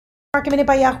Market Minute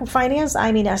by Yahoo Finance.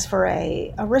 I'm Ines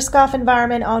Ferre. A risk-off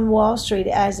environment on Wall Street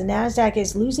as the Nasdaq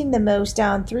is losing the most,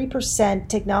 down 3%.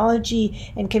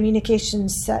 Technology and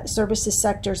communications services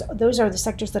sectors, those are the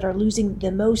sectors that are losing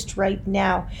the most right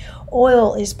now.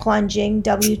 Oil is plunging.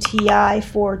 WTI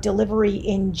for delivery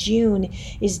in June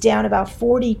is down about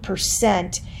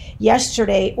 40%.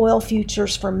 Yesterday, oil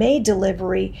futures for May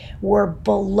delivery were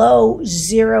below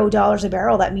 $0 a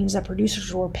barrel. That means that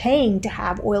producers were paying to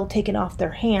have oil taken off their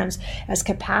hands as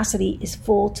capacity is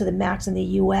full to the max in the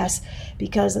U.S.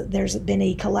 because there's been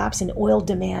a collapse in oil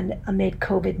demand amid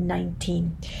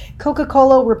COVID-19.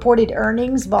 Coca-Cola reported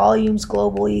earnings. Volumes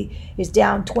globally is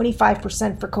down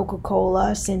 25% for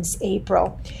Coca-Cola since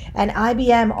April. And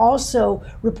IBM also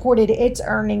reported its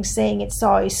earnings, saying it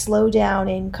saw a slowdown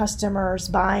in customers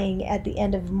buying at the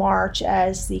end of March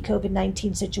as the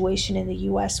COVID-19 situation in the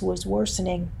U.S. was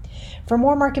worsening. For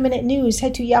more Market Minute news,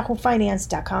 head to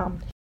yahoofinance.com.